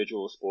an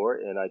individual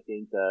sport. And I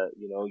think that,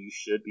 you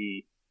should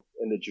be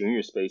in the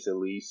junior space, at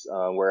least,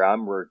 where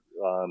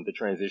the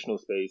transitional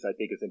space. I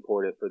think it's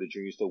important for the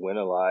juniors to win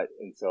a lot.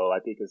 And so I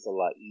think it's a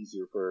lot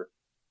easier for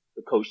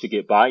the coach to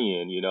get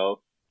buy-in.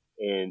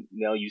 And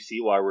now you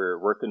see why we're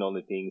working on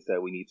the things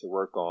that we need to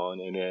work on.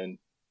 And then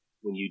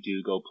when you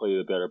do go play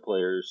the better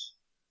players,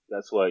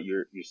 that's what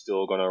you're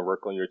still going to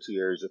work on your two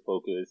areas of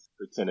focus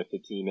for 10 to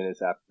 15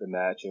 minutes after the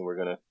match. And we're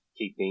going to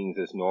keep things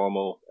as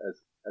normal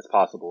as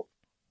possible.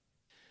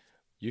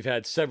 You've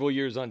had several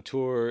years on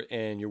tour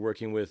and you're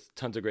working with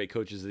tons of great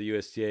coaches at the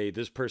USTA.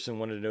 This person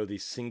wanted to know the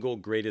single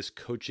greatest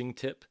coaching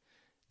tip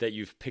that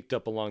you've picked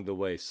up along the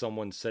way.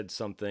 Someone said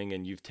something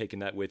and you've taken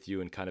that with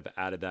you and kind of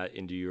added that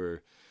into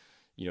your,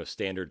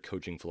 standard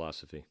coaching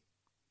philosophy.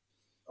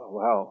 Oh,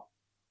 wow.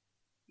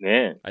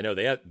 Man. I know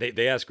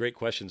they ask great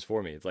questions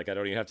for me. It's like I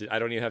don't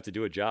even have to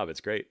do a job.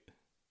 It's great.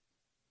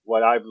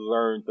 What I've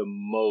learned the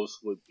most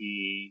would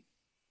be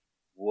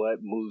what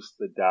moves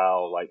the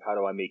dial, like how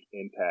do I make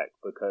impact?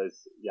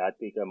 Because yeah, I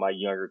think in my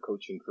younger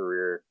coaching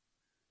career,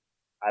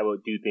 I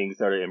would do things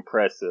that are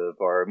impressive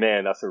or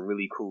man, that's a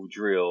really cool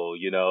drill,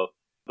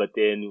 but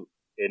then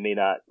it may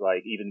not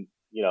like even,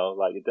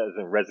 like it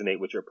doesn't resonate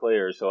with your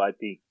players. So I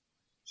think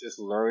just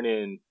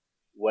learning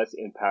what's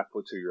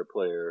impactful to your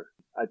player.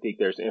 I think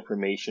there's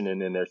information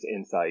and then there's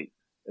insight.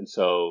 And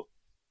so,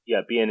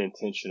 yeah, being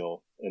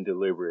intentional and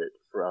deliberate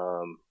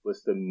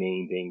was the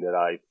main thing that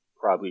I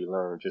probably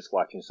learned just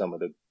watching some of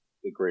the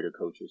greater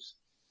coaches.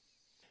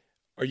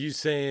 Are you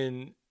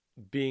saying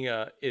being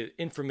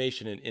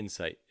information and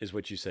insight is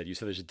what you said? You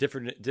said there's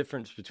a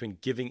difference between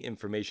giving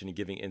information and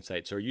giving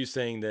insight. So are you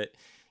saying that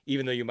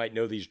even though you might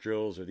know these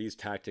drills or these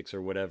tactics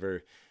or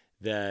whatever,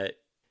 that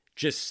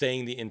just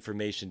saying the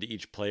information to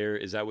each player,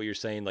 is that what you're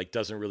saying? Like,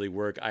 doesn't really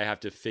work. I have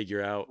to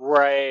figure out.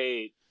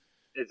 Right.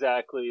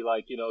 Exactly.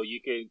 Like,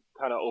 you can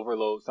kind of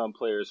overload some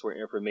players for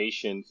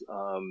information.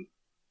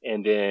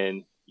 And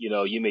then,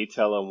 you may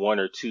tell them one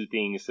or two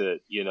things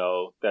that,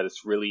 that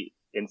is really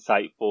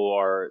insightful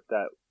or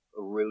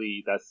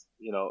that's,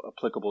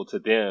 applicable to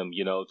them,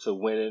 to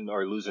winning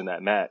or losing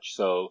that match.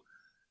 So,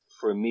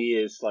 for me,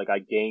 it's like I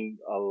gained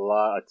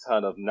a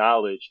ton of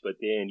knowledge, but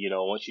then,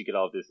 once you get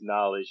all this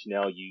knowledge,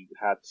 now you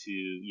have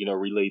to,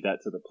 relay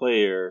that to the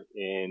player.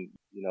 And,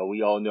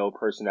 we all know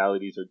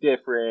personalities are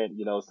different.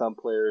 Some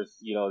players,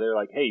 they're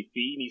like, hey,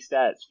 feed me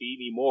stats, feed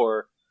me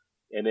more.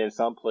 And then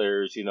some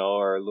players,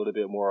 are a little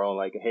bit more on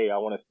like, hey, I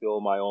want to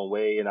feel my own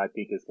way. And I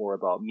think it's more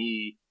about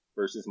me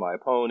versus my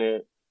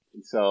opponent.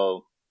 And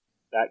so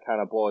that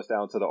kind of boils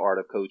down to the art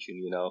of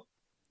coaching,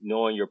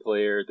 knowing your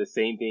player, the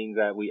same things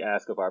that we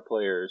ask of our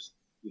players,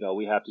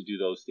 we have to do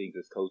those things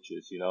as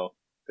coaches,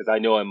 because I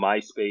know in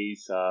my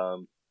space,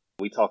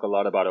 we talk a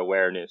lot about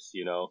awareness,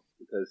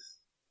 because,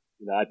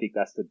 I think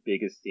that's the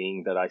biggest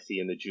thing that I see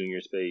in the junior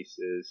space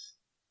is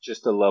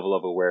just the level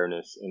of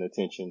awareness and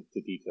attention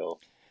to detail.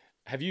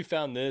 Have you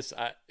found this?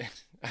 I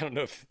don't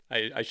know if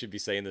I should be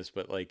saying this,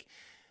 but like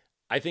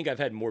I think I've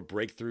had more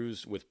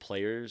breakthroughs with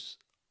players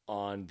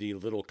on the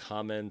little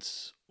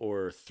comments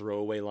or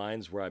throwaway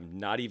lines where I'm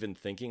not even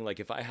thinking.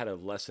 Like if I had a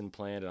lesson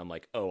planned and I'm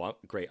like, oh,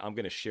 great, I'm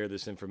going to share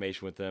this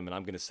information with them and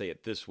I'm going to say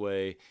it this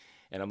way,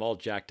 and I'm all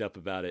jacked up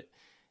about it.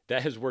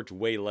 That has worked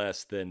way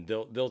less than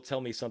they'll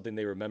tell me something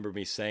they remember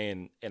me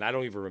saying and I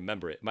don't even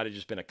remember it. It might have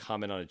just been a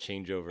comment on a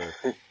changeover.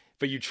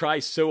 But you try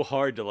so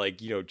hard to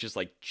like, just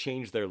like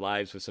change their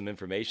lives with some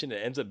information.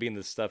 It ends up being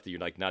the stuff that you're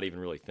like not even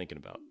really thinking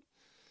about.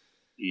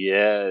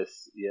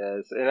 Yes,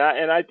 yes, and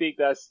I think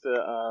that's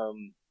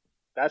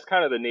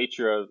kind of the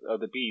nature of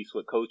the beast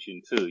with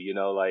coaching too.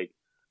 Like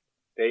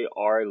they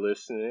are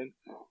listening.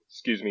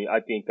 Excuse me.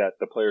 I think that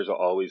the players are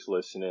always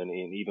listening,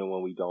 and even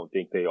when we don't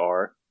think they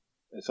are.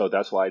 And so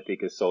that's why I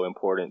think it's so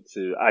important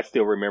I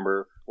still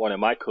remember one of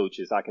my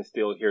coaches. I can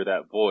still hear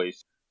that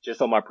voice just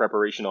on my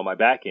preparation on my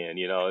back end.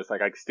 It's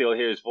like I can still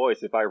hear his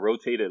voice. If I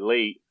rotate it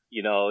late,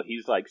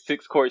 he's like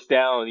 6 courts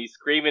down. He's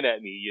screaming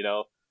at me.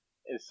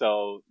 And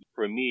so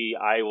for me,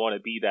 I want to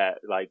be that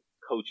like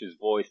coach's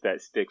voice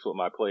that sticks with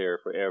my player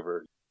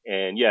forever.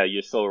 And yeah,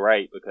 you're so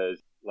right,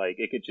 because like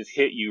it could just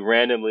hit you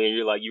randomly and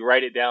you're like, you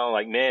write it down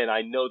like, man,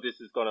 I know this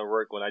is going to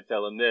work when I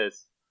tell him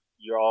this.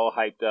 You're all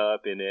hyped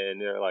up and then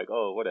they're like,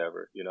 oh,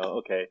 whatever,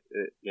 okay.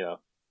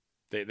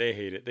 They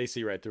hate it. They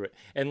see right through it.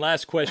 And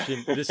last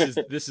question, this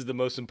is the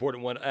most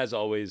important one as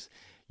always.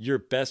 Your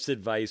best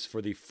advice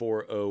for the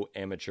 4-0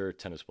 amateur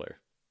tennis player?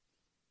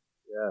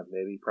 Yeah,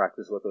 maybe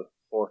practice with a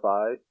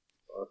 4-5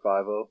 or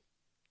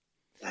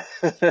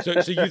 5-0. So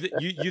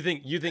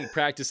you think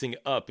practicing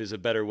up is a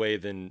better way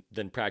than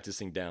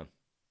practicing down?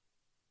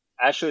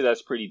 Actually,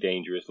 that's pretty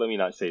dangerous. Let me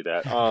not say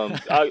that.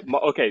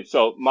 Okay,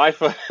 so my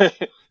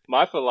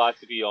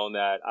philosophy on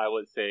that, I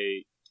would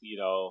say,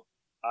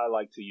 I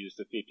like to use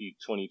the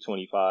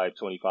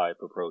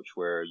 50-20-25-25 approach,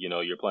 where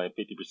you're playing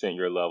 50%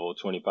 your level,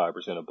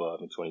 25%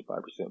 above, and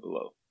 25%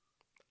 below.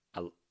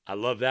 I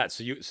love that.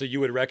 So you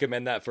would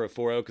recommend that for a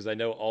 4-0? Because I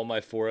know all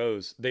my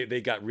 4-0s,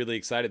 they got really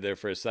excited there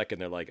for a second.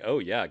 They're like, oh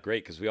yeah,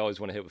 great, because we always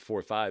want to hit with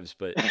 4-5s.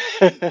 But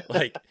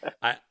like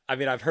I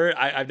mean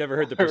I've never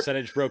heard the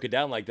percentage broken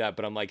down like that.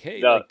 But I'm like, hey,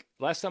 No. like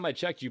last time I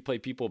checked, you play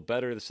people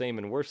better, the same,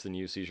 and worse than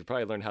you. So you should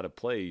probably learn how to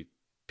play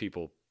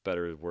people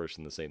better, worse,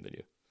 and the same than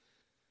you.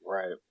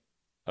 Right.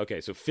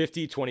 Okay, so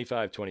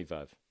 50-25-25.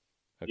 Okay.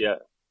 Yeah.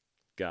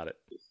 Got it.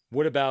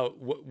 What about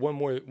one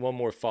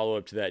more follow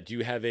up to that? Do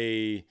you have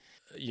the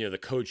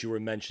coach you were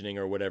mentioning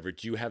or whatever,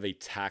 do you have a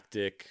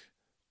tactic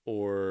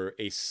or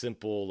a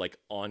simple like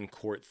on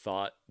court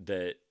thought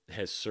that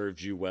has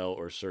served you well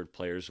or served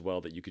players well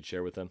that you could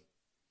share with them?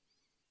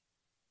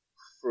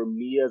 For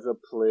me as a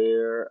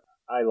player,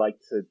 I like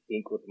to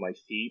think with my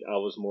feet. I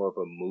was more of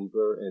a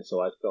mover, and so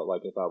I felt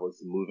like if I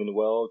was moving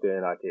well,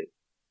 then I could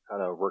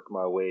kind of work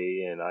my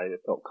way, and I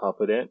felt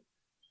confident.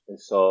 And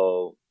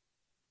so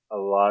a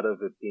lot of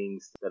the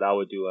things that I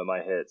would do in my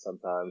head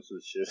sometimes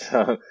was just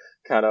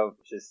kind of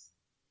just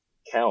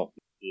count.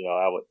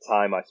 I would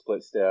time my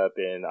split step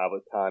and I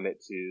would time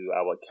it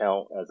I would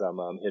count as I'm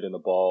hitting the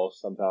ball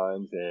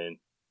sometimes, and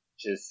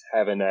just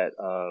having that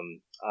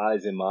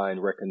eyes and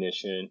mind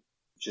recognition,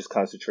 just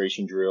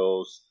concentration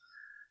drills.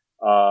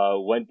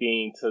 One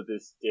thing to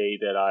this day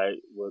that I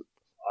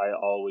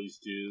always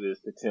do is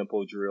the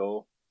tempo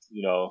drill.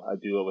 I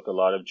do it with a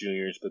lot of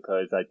juniors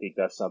because I think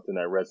that's something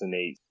that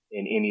resonates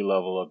in any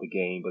level of the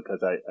game, because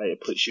it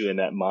puts you in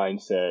that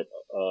mindset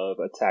of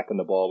attacking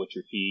the ball with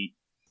your feet.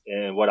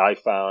 And what I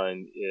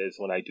found is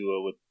when I do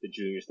it with the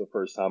juniors the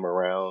first time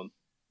around,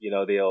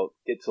 they'll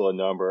get to a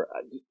number.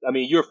 I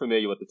mean, you're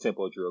familiar with the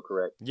tempo drill,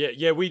 correct?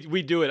 Yeah,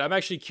 we do it. I'm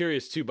actually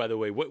curious too, by the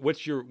way.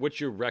 What's your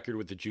record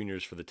with the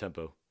juniors for the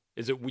tempo?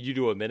 Is it you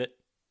do a minute?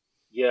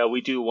 Yeah,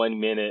 we do 1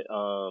 minute.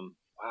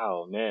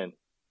 Wow, man.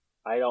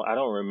 I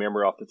don't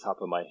remember off the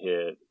top of my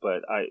head,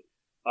 but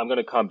I'm going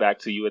to come back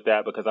to you with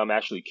that, because I'm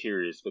actually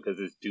curious, because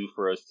it's due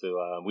for us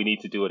we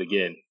need to do it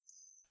again.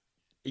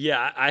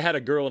 Yeah, I had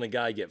a girl and a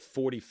guy get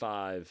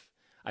 45.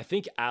 I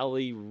think I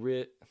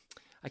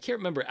can't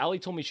remember. Allie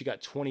told me she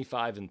got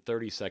 25 in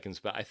 30 seconds,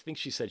 but I think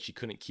she said she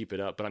couldn't keep it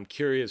up. But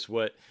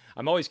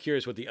I'm always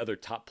curious what the other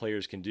top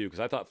players can do, because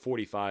I thought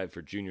 45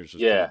 for juniors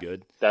was pretty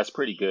good. That's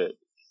pretty good.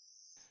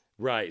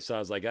 Right. So I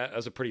was like, that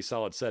was a pretty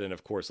solid set. And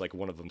of course, like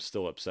one of them's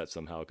still upset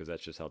somehow, because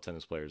that's just how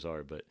tennis players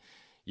are. But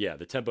yeah,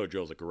 the tempo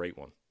drill is a great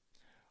one.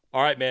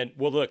 All right, man.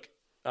 Well, look,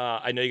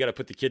 I know you got to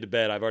put the kid to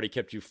bed. I've already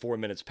kept you 4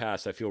 minutes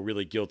past. I feel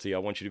really guilty. I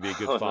want you to be a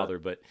good father,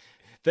 but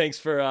thanks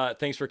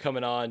for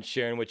coming on,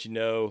 sharing what you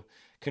know.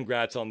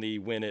 Congrats on the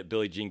win at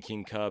Billie Jean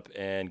King Cup,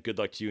 and good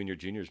luck to you and your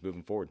juniors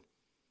moving forward.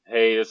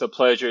 Hey, it's a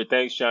pleasure.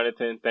 Thanks,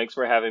 Jonathan. Thanks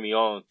for having me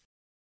on.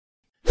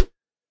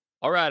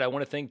 All right. I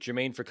want to thank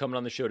Jermaine for coming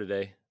on the show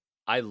today.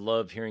 I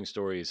love hearing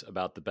stories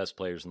about the best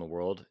players in the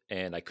world,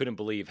 and I couldn't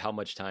believe how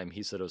much time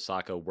he said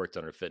Osaka worked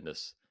on her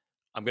fitness.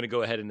 I'm going to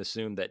go ahead and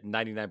assume that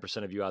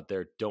 99% of you out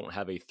there don't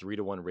have a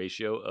 3-to-1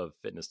 ratio of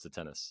fitness to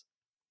tennis.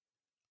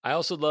 I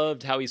also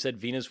loved how he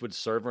said Venus would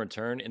serve and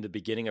return in the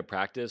beginning of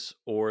practice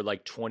or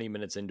like 20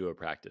 minutes into a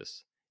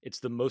practice. It's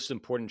the most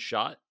important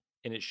shot,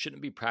 and it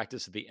shouldn't be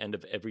practiced at the end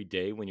of every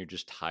day when you're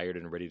just tired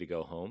and ready to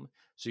go home.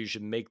 So you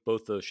should make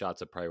both those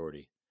shots a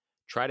priority.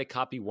 Try to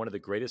copy one of the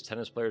greatest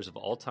tennis players of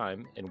all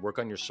time and work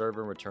on your serve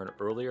and return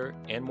earlier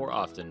and more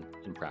often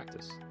in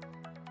practice.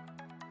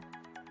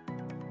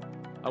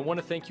 I want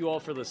to thank you all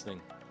for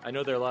listening. I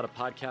know there are a lot of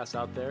podcasts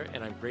out there,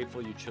 and I'm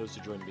grateful you chose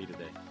to join me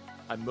today.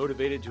 I'm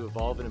motivated to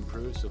evolve and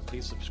improve, so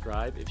please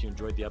subscribe if you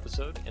enjoyed the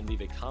episode and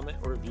leave a comment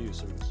or review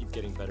so we can keep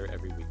getting better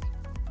every week.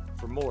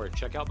 For more,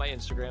 check out my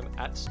Instagram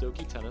at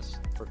Stokey Tennis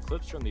for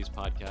clips from these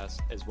podcasts,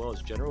 as well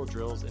as general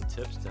drills and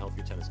tips to help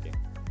your tennis game.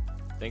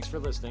 Thanks for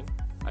listening.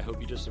 I hope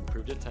you just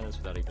improved at tennis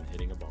without even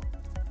hitting a ball.